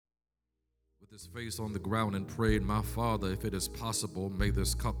his face on the ground and prayed, "My Father, if it is possible, may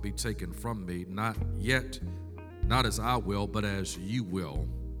this cup be taken from me, not as I will, but as you will."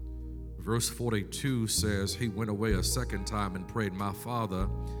 Verse 42 says, he went away a second time and prayed, "My Father,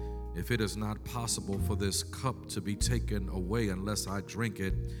 if it is not possible for this cup to be taken away unless I drink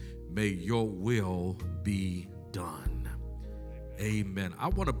it, may your will be done." Amen. I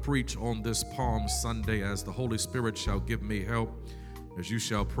want to preach on this Palm Sunday as the Holy Spirit shall give me help, as you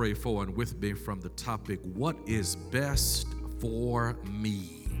shall pray for and with me from the topic, what is best for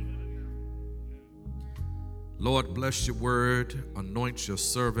me? Lord, bless your word, anoint your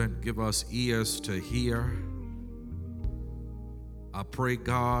servant, give us ears to hear. I pray,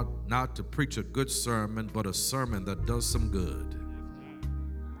 God, not to preach a good sermon, but a sermon that does some good.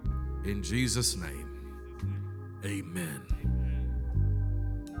 In Jesus' name, amen.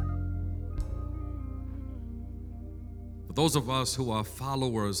 For those of us who are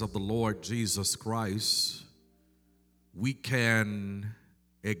followers of the Lord Jesus Christ, we can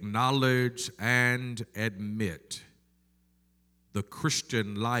acknowledge and admit the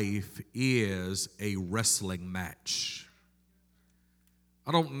Christian life is a wrestling match.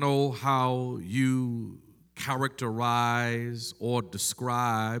 I don't know how you characterize or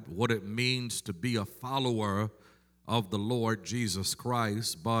describe what it means to be a follower of the Lord Jesus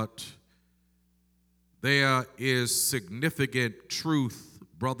Christ, but there is significant truth,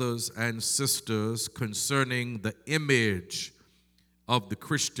 brothers and sisters, concerning the image of the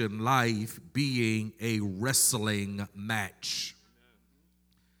Christian life being a wrestling match.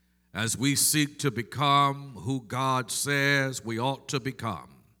 As we seek to become who God says we ought to become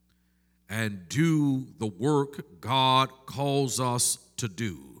and do the work God calls us to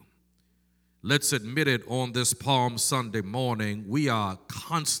do, let's admit it, on this Palm Sunday morning, we are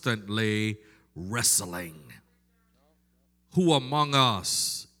constantly wrestling. Who among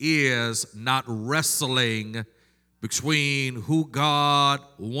us is not wrestling between who God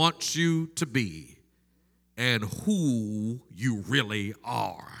wants you to be and who you really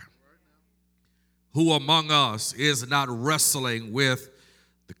are? Who among us is not wrestling with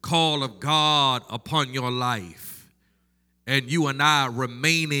the call of God upon your life and you and I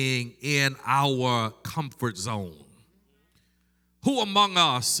remaining in our comfort zone? Who among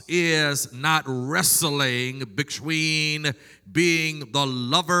us is not wrestling between being the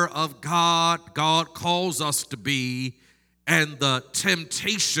lover of God calls us to be and the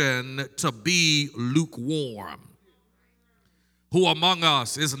temptation to be lukewarm? Who among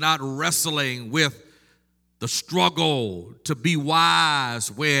us is not wrestling with the struggle to be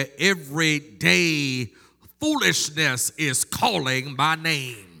wise, where every day foolishness is calling my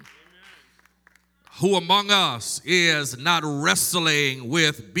name? Who among us is not wrestling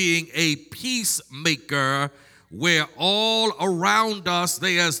with being a peacemaker, where all around us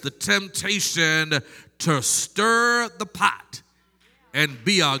there's the temptation to stir the pot and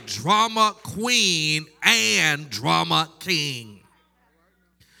be a drama queen and drama king?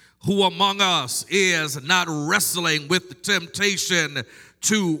 Who among us is not wrestling with the temptation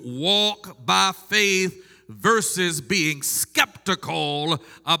to walk by faith versus being skeptical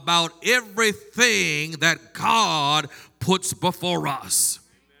about everything that God puts before us?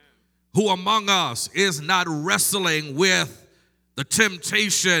 Who among us is not wrestling with the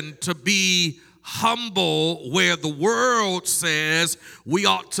temptation to be humble, where the world says we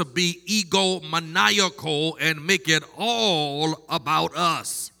ought to be egomaniacal and make it all about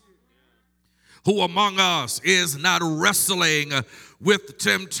us? Who among us is not wrestling with the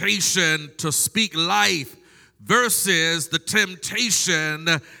temptation to speak life versus the temptation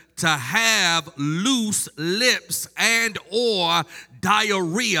to have loose lips and or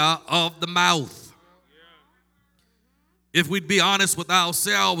diarrhea of the mouth? If we'd be honest with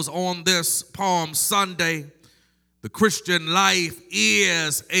ourselves on this Palm Sunday, the Christian life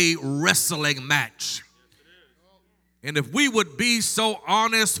is a wrestling match. And if we would be so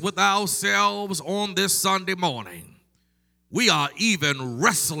honest with ourselves on this Sunday morning, we are even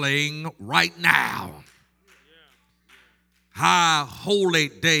wrestling right now. High holy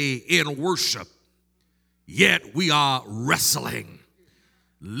day in worship, yet we are wrestling.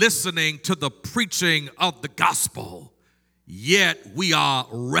 Listening to the preaching of the gospel, yet we are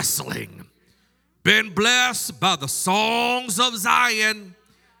wrestling. Been blessed by the songs of Zion,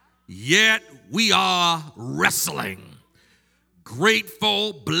 yet we are wrestling.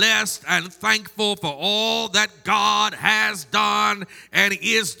 Grateful, blessed, and thankful for all that God has done and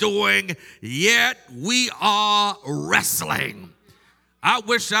is doing, yet we are wrestling. I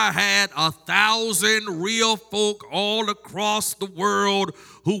wish I had 1,000 real folk all across the world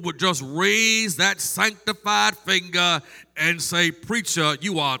who would just raise that sanctified finger and say, preacher,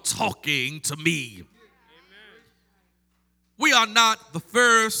 you are talking to me. Amen. We are not the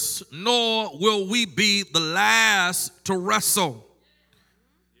first, nor will we be the last to wrestle.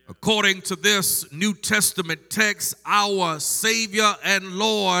 According to this New Testament text, our Savior and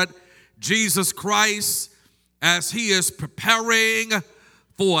Lord, Jesus Christ, as he is preparing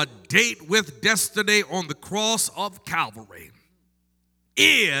for a date with destiny on the cross of Calvary,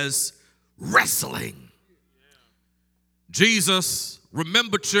 is wrestling. Jesus,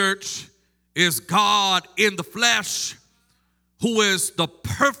 remember church, is God in the flesh, who is the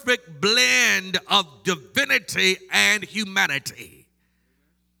perfect blend of divinity and humanity.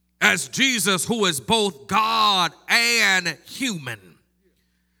 As Jesus, who is both God and human,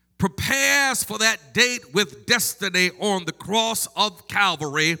 prepares for that date with destiny on the cross of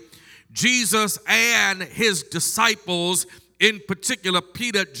Calvary, Jesus and his disciples, in particular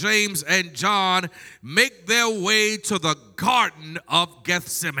Peter, James, and John, make their way to the Garden of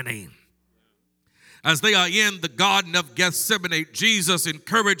Gethsemane. As they are in the Garden of Gethsemane, Jesus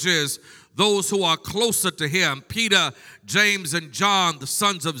encourages those who are closer to him, Peter, James, and John, the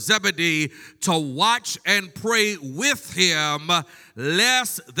sons of Zebedee, to watch and pray with him,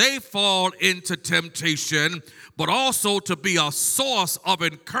 lest they fall into temptation, but also to be a source of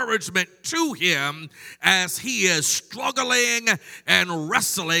encouragement to him as he is struggling and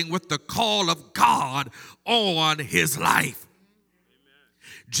wrestling with the call of God on his life.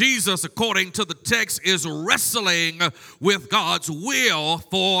 Jesus, according to the text, is wrestling with God's will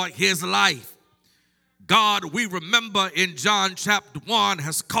for his life. God, we remember in John chapter 1,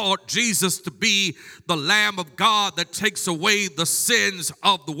 has called Jesus to be the Lamb of God that takes away the sins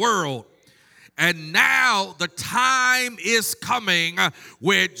of the world. And now the time is coming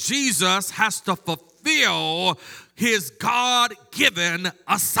where Jesus has to fulfill his God-given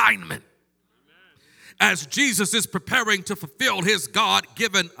assignment. As Jesus is preparing to fulfill his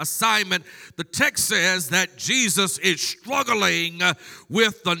God-given assignment, the text says that Jesus is struggling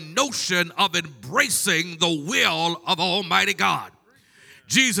with the notion of embracing the will of Almighty God.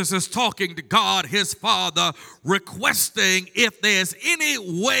 Jesus is talking to God, his Father, requesting if there's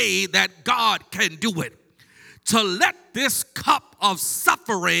any way that God can do it, to let this cup of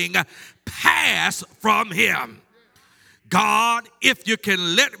suffering pass from him. God, if you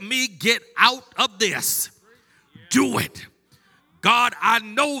can let me get out of this, do it. God, I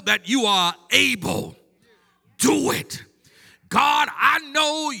know that you are able. Do it. God, I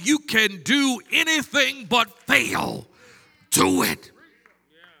know you can do anything but fail. Do it.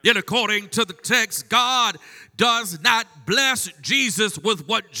 Yet according to the text, God does not bless Jesus with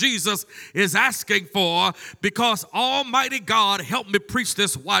what Jesus is asking for, because Almighty God, help me preach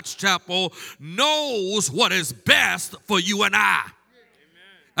this, Watch Chapel, knows what is best for you and I.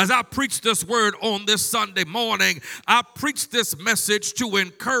 As I preach this word on this Sunday morning, I preach this message to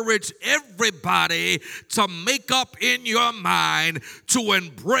encourage everybody to make up in your mind to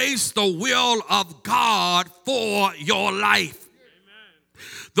embrace the will of God for your life.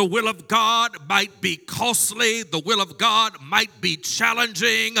 The will of God might be costly. The will of God might be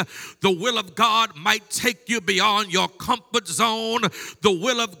challenging. The will of God might take you beyond your comfort zone. The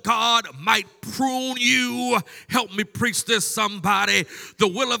will of God might prune you. Help me preach this, somebody. The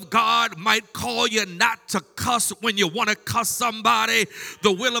will of God might call you not to cuss when you want to cuss somebody.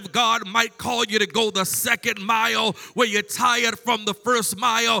 The will of God might call you to go the second mile where you're tired from the first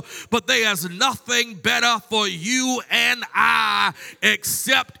mile. But there's nothing better for you and I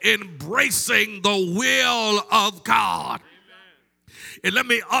except embracing the will of God. And let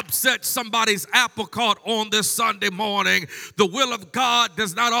me upset somebody's apple cart on this Sunday morning. The will of God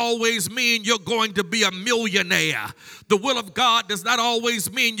does not always mean you're going to be a millionaire. The will of God does not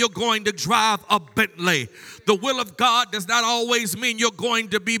always mean you're going to drive a Bentley. The will of God does not always mean you're going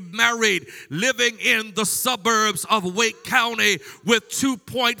to be married, living in the suburbs of Wake County with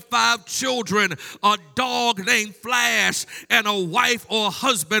 2.5 children, a dog named Flash, and a wife or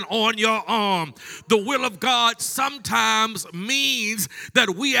husband on your arm. The will of God sometimes means that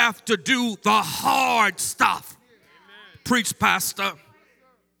we have to do the hard stuff. Amen. Preach, Pastor.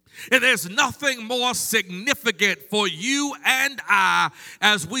 And there's nothing more significant for you and I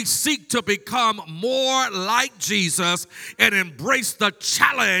as we seek to become more like Jesus and embrace the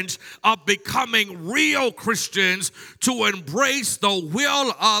challenge of becoming real Christians, to embrace the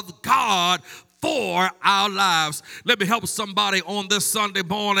will of God for our lives. Let me help somebody on this Sunday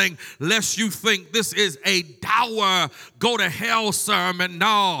morning, lest you think this is a dour, go to hell sermon.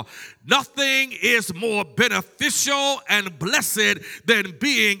 No, nothing is more beneficial and blessed than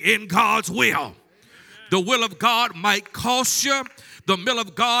being in God's will. The will of God might cost you. The will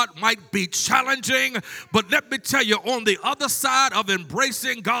of God might be challenging, but let me tell you, on the other side of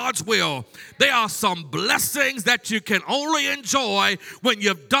embracing God's will, there are some blessings that you can only enjoy when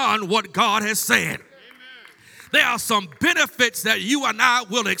you've done what God has said. There are some benefits that you and I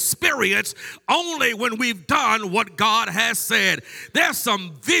will experience only when we've done what God has said. There's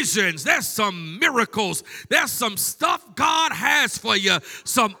some visions, there's some miracles, there's some stuff God has for you,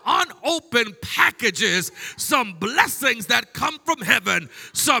 some unopened packages, some blessings that come from heaven,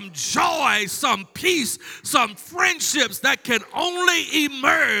 some joy, some peace, some friendships that can only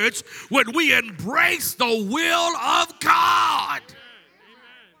emerge when we embrace the will of God.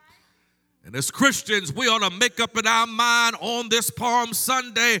 And as Christians, we ought to make up in our mind on this Palm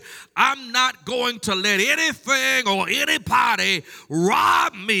Sunday, I'm not going to let anything or anybody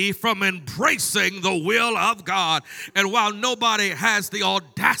rob me from embracing the will of God. And while nobody has the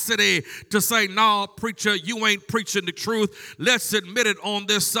audacity to say, no, preacher, you ain't preaching the truth, let's admit it on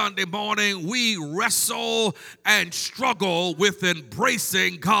this Sunday morning, we wrestle and struggle with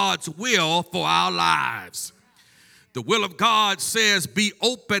embracing God's will for our lives. The will of God says be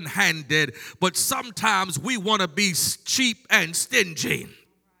open-handed, but sometimes we want to be cheap and stingy.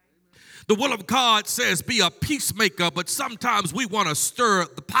 The will of God says be a peacemaker, but sometimes we want to stir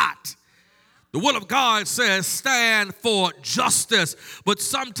the pot. The will of God says stand for justice, but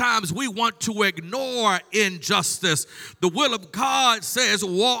sometimes we want to ignore injustice. The will of God says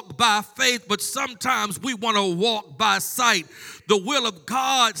walk by faith, but sometimes we want to walk by sight. The will of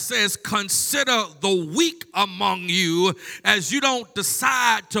God says consider the weak among you as you don't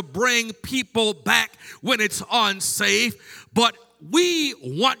decide to bring people back when it's unsafe, but we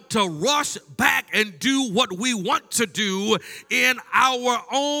want to rush back and do what we want to do in our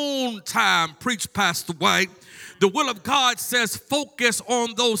own time. Preach, Pastor White. The will of God says focus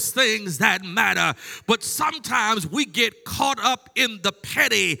on those things that matter. But sometimes we get caught up in the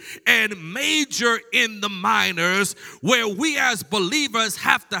petty and major in the minors, where we as believers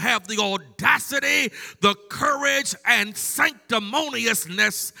have to have the audacity, the courage, and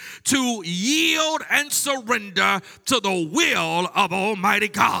sanctimoniousness to yield and surrender to the will of Almighty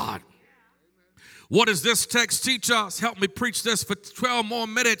God. What does this text teach us? Help me preach this for 12 more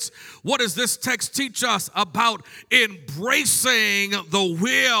minutes. What does this text teach us about embracing the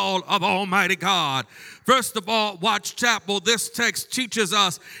will of Almighty God? First of all, Watch Chapel, this text teaches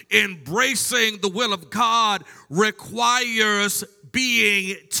us embracing the will of God requires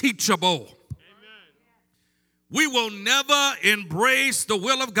being teachable. Amen. We will never embrace the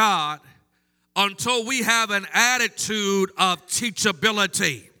will of God until we have an attitude of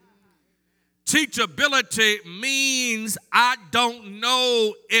teachability. Teachability means I don't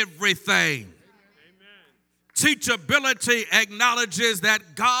know everything. Amen. Teachability acknowledges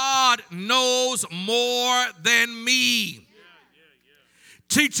that God knows more than me.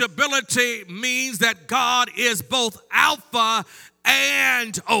 Teachability means that God is both Alpha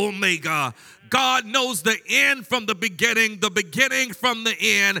and Omega. God knows the end from the beginning from the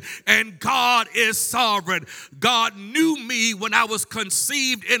end, and God is sovereign. God knew me when I was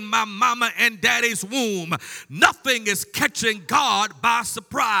conceived in my mama and daddy's womb. Nothing is catching God by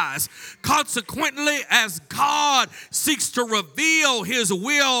surprise. Consequently, as God seeks to reveal his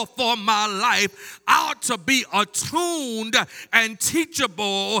will for my life, I ought to be attuned and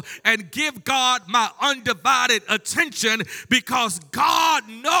teachable and give God my undivided attention, because God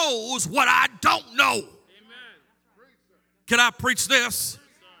knows what I don't know. Amen. Can I preach this?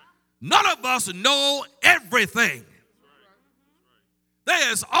 None of us know everything.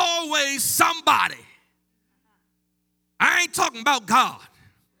 There's always somebody. I ain't talking about God.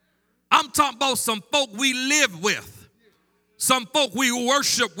 I'm talking about some folk we live with, some folk we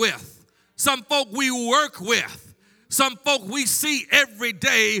worship with, some folk we work with, some folk we see every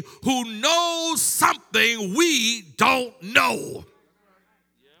day who knows something we don't know.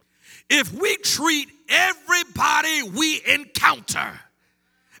 If we treat everybody we encounter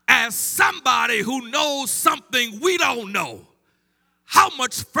as somebody who knows something we don't know, how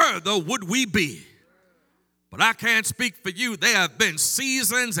much further would we be? But I can't speak for you. There have been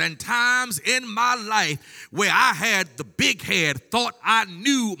seasons and times in my life where I had the big head, thought I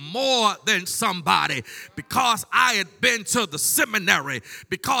knew more than somebody because I had been to the seminary,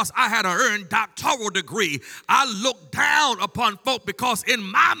 because I had earned doctoral degree. I looked down upon folk because in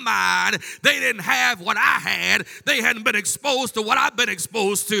my mind, they didn't have what I had. They hadn't been exposed to what I've been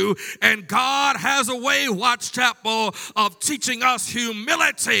exposed to. And God has a way, Watch Chapel, of teaching us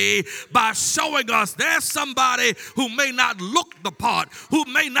humility by showing us there's somebody who may not look the part, who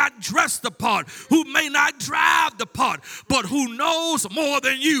may not dress the part, who may not drive the part, but who knows more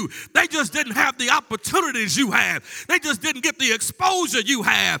than you. They just didn't have the opportunities you have. They just didn't get the exposure you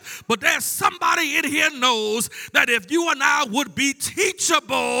have. But there's somebody in here knows that if you and I would be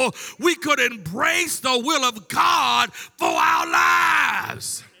teachable, we could embrace the will of God for our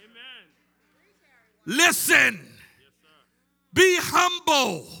lives. Amen. Listen. Be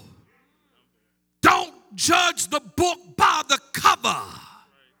humble. Don't judge the book by the cover.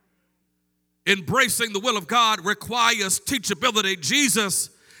 Embracing the will of God requires teachability.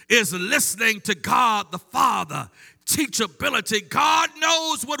 Jesus is listening to God the Father. Teachability. God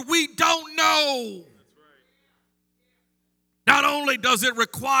knows what we don't know. Not only does it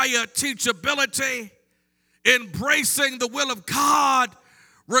require teachability, embracing the will of God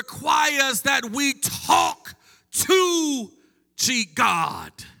requires that we talk to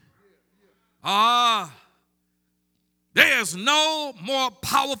God. There's no more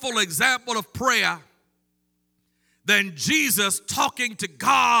powerful example of prayer than Jesus talking to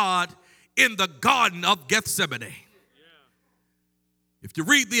God in the Garden of Gethsemane. If you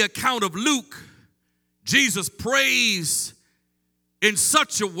read the account of Luke, Jesus prays in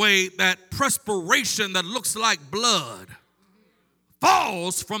such a way that perspiration that looks like blood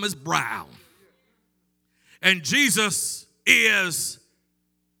falls from his brow. And Jesus is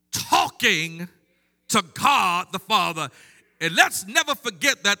talking to God the Father. And let's never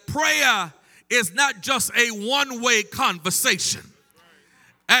forget that prayer is not just a one-way conversation.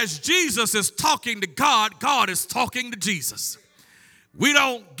 As Jesus is talking to God, God is talking to Jesus. We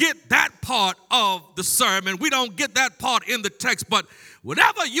don't get that part of the sermon. We don't get that part in the text. But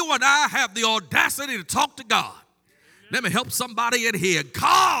whenever you and I have the audacity to talk to God, let me help somebody in here.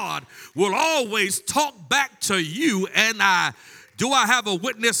 God will always talk back to you and I. Do I have a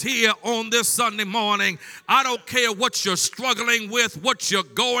witness here on this Sunday morning? I don't care what you're struggling with, what you're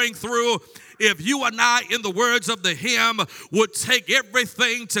going through. If you and I, in the words of the hymn, would take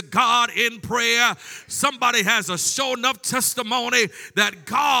everything to God in prayer, somebody has a sure enough testimony that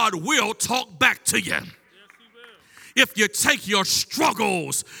God will talk back to you. If you take your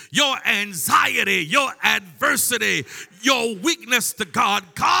struggles, your anxiety, your adversity, your weakness to God,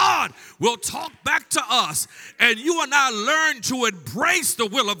 God will talk back to us. And you and I learn to embrace the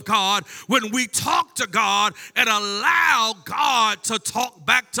will of God when we talk to God and allow God to talk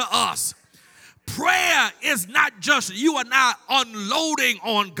back to us. Prayer is not just you and I unloading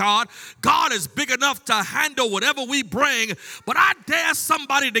on God. God is big enough to handle whatever we bring, but I dare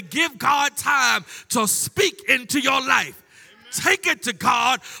somebody to give God time to speak into your life. Amen. Take it to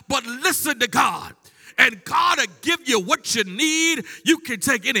God, but listen to God. And God will give you what you need. You can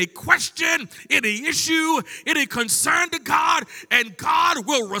take any question, any issue, any concern to God, and God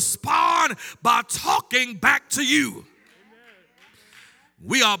will respond by talking back to you.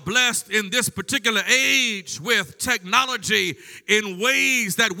 We are blessed in this particular age with technology in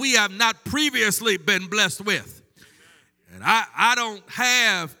ways that we have not previously been blessed with. And I don't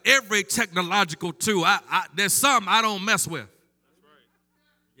have every technological tool. There's some I don't mess with.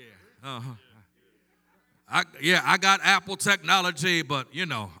 Yeah. I got Apple technology, but you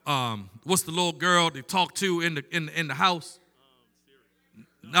know, what's the little girl they talk to in the house?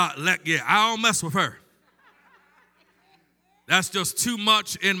 I don't mess with her. That's just too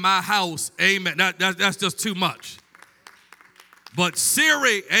much in my house. Amen. That's just too much. But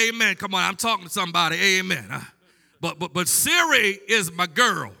Siri, amen. Come on, I'm talking to somebody. Amen. But Siri is my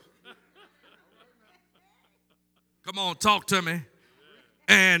girl. Come on, talk to me.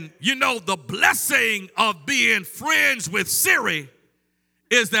 And you know, the blessing of being friends with Siri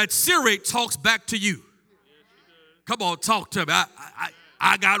is that Siri talks back to you. Come on, talk to me.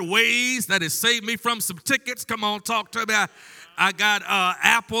 I got ways that has saved me from some tickets. Come on, talk to me. I got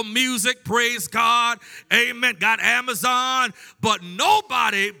Apple Music, praise God. Amen. Got Amazon. But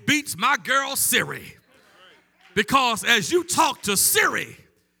nobody beats my girl Siri. Because as you talk to Siri,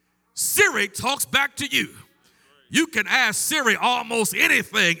 Siri talks back to you. You can ask Siri almost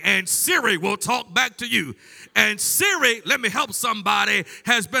anything, and Siri will talk back to you. And Siri, let me help somebody,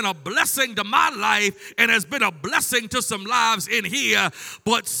 has been a blessing to my life and has been a blessing to some lives in here.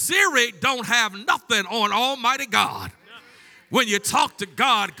 But Siri don't have nothing on Almighty God. When you talk to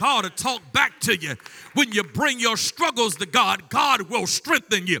God, God will talk back to you. When you bring your struggles to God, God will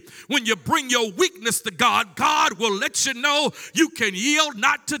strengthen you. When you bring your weakness to God, God will let you know you can yield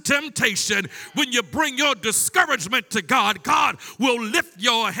not to temptation. When you bring your discouragement to God, God will lift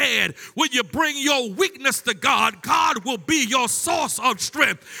your head. When you bring your weakness to God, God will be your source of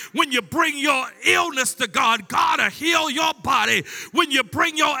strength. When you bring your illness to God, God will heal your body. When you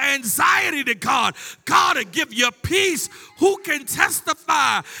bring your anxiety to God, God will give you peace. Who can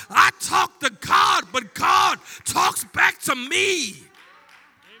testify? I talk to God, but God talks back to me. Amen.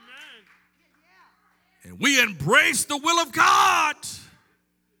 And we embrace the will of God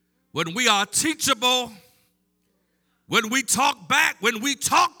when we are teachable, when we talk back, when we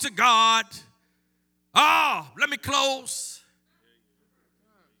talk to God. Let me close.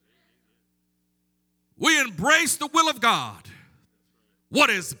 We embrace the will of God,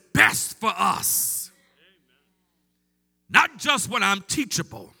 what is best for us. Not just when I'm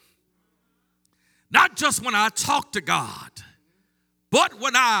teachable, not just when I talk to God, but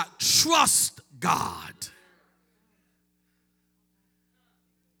when I trust God.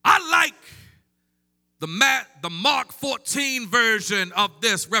 I like the Mark 14 version of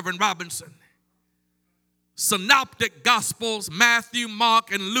this, Reverend Robinson. Synoptic Gospels, Matthew,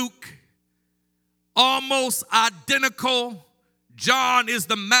 Mark, and Luke, almost identical. John is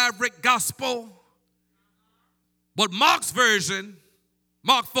the maverick gospel. But Mark's version,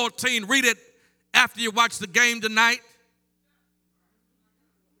 Mark 14, read it after you watch the game tonight,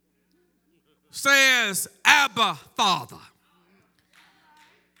 says, Abba, Father.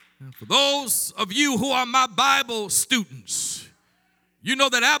 Now, for those of you who are my Bible students, you know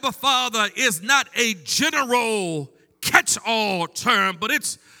that Abba, Father is not a general catch-all term, but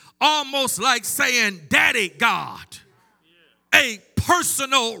it's almost like saying Daddy God, a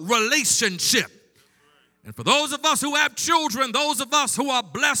personal relationship. And for those of us who have children, those of us who are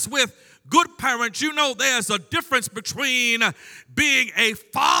blessed with good parents, you know there's a difference between being a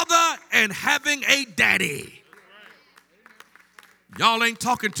father and having a daddy. Y'all ain't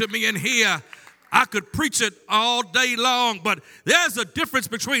talking to me in here. I could preach it all day long, but there's a difference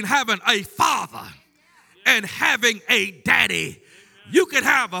between having a father and having a daddy. You can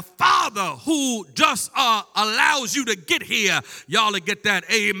have a father who just allows you to get here. Y'all will get that,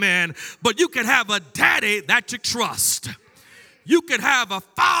 amen. But you can have a daddy that you trust. You can have a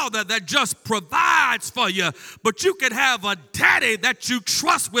father that just provides for you, but you can have a daddy that you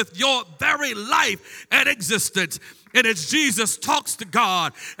trust with your very life and existence. And as Jesus talks to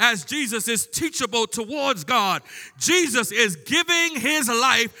God, as Jesus is teachable towards God, Jesus is giving his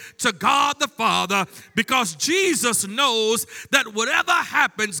life to God the Father because Jesus knows that whatever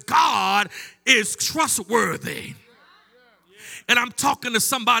happens, God is trustworthy. And I'm talking to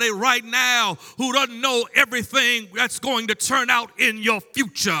somebody right now who doesn't know everything that's going to turn out in your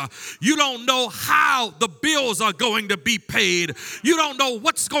future. You don't know how the bills are going to be paid. You don't know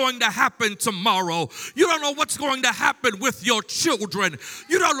what's going to happen tomorrow. You don't know what's going to happen with your children.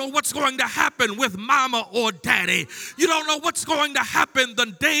 You don't know what's going to happen with mama or daddy. You don't know what's going to happen the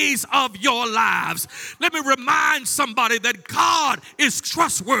days of your lives. Let me remind somebody that God is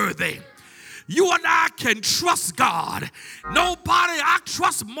trustworthy. You and I can trust God. Nobody I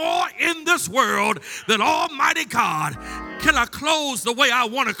trust more in this world than Almighty God. Can I close the way I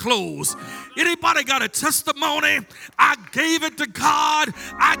want to close? Anybody got a testimony? I gave it to God.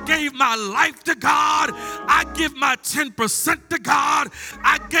 I gave my life to God. I give my 10% to God.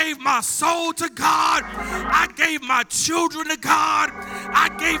 I gave my soul to God. I gave my children to God. I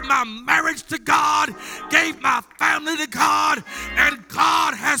gave my marriage to God. Gave my family to God. And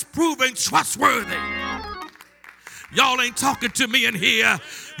God has proven trustworthy. Y'all ain't talking to me in here.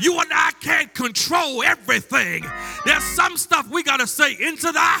 You and I can't control everything. There's some stuff we got to say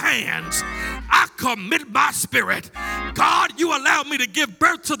into thy hands. I commit my spirit. God, you allowed me to give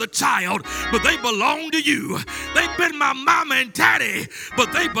birth to the child, but they belong to you. They've been my mama and daddy,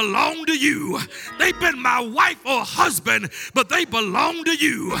 but they belong to you. They've been my wife or husband, but they belong to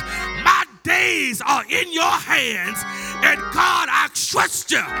you. My days are in your hands, and God, I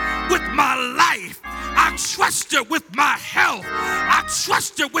trust you with my life. I trust you with my health. I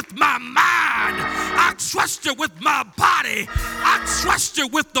trust you with my mind. I trust you with my body. I trust you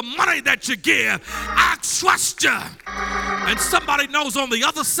with the money that you give. I trust you. And somebody knows on the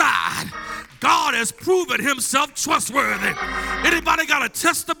other side, God has proven himself trustworthy. Anybody got a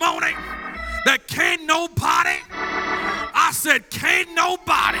testimony? that can't nobody, I said, can't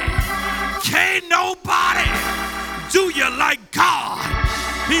nobody do you like God.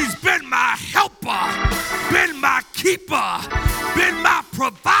 He's been my helper, been my keeper, been my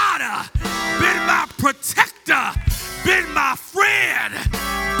provider, been my protector, been my friend,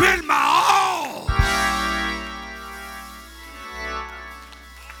 been my all.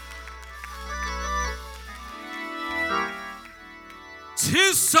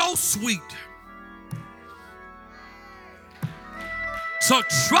 Tis so sweet to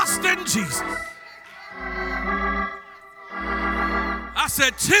trust in Jesus. I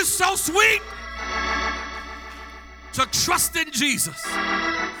said, tis so sweet to trust in Jesus.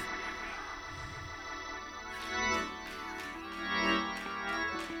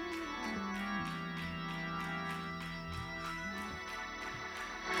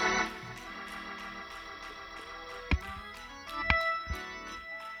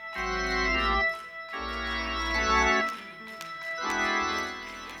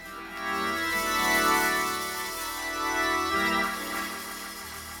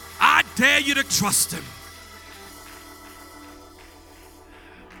 I dare you to trust him.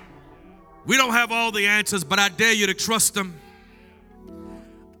 We don't have all the answers, but I dare you to trust him.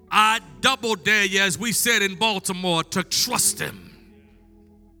 I double dare you, as we said in Baltimore, to trust him.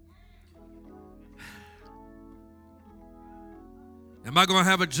 Am I going to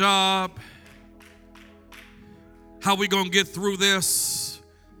have a job? How we going to get through this?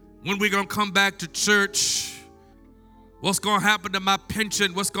 When we going to come back to church? What's going to happen to my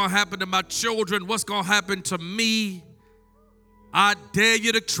pension? What's going to happen to my children? What's going to happen to me? I dare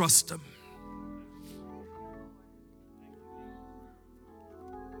you to trust him.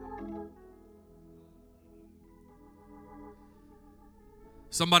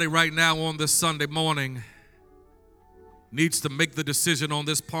 Somebody right now on this Sunday morning needs to make the decision on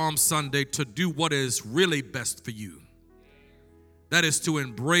this Palm Sunday to do what is really best for you. That is to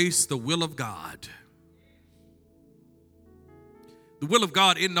embrace the will of God. The will of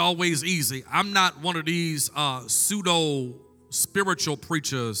God isn't always easy. I'm not one of these pseudo spiritual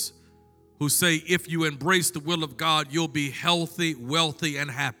preachers who say if you embrace the will of God, you'll be healthy, wealthy, and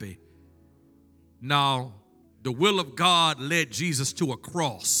happy. No, the will of God led Jesus to a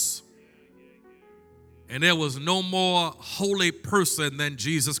cross. And there was no more holy person than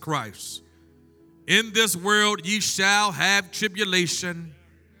Jesus Christ. In this world ye shall have tribulation,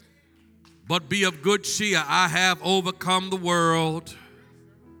 but be of good cheer. I have overcome the world.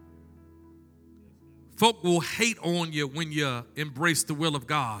 Folk will hate on you when you embrace the will of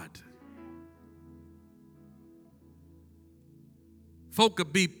God. Folk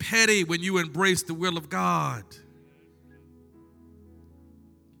could be petty when you embrace the will of God.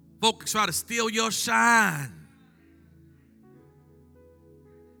 Folk could try to steal your shine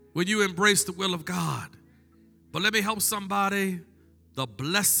when you embrace the will of God. But let me help somebody. The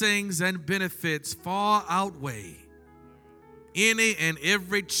blessings and benefits far outweigh any and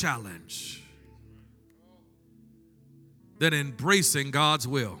every challenge than embracing God's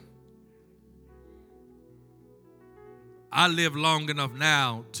will. I live long enough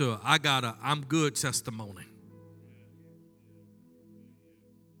now to I got a I'm good testimony.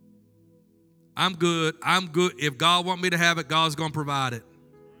 I'm good. I'm good. If God want me to have it, God's going to provide it.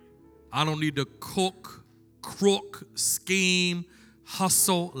 I don't need to cook, crook, scheme,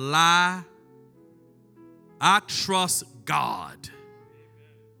 hustle, lie. I trust God.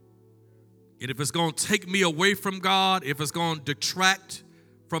 And if it's going to take me away from God, if it's going to detract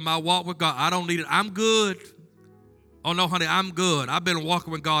from my walk with God, I don't need it. I'm good. Oh, no, honey, I'm good. I've been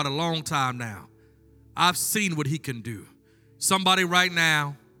walking with God a long time now. I've seen what he can do. Somebody right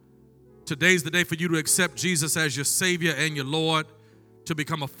now, today's the day for you to accept Jesus as your Savior and your Lord, to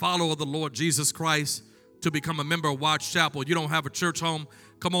become a follower of the Lord Jesus Christ, to become a member of Watch Chapel. You don't have a church home.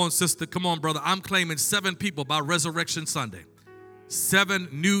 Come on, sister. Come on, brother. I'm claiming 7 people by Resurrection Sunday. 7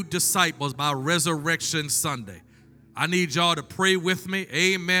 new disciples by Resurrection Sunday. I need y'all to pray with me.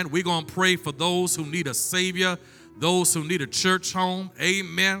 Amen. We're going to pray for those who need a Savior, those who need a church home.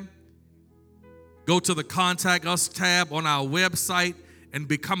 Amen. Go to the Contact Us tab on our website and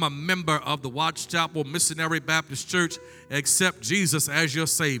become a member of the Watch Chapel Missionary Baptist Church. Accept Jesus as your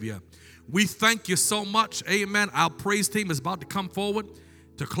Savior. We thank you so much. Amen. Our praise team is about to come forward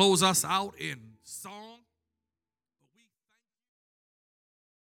to close us out in song.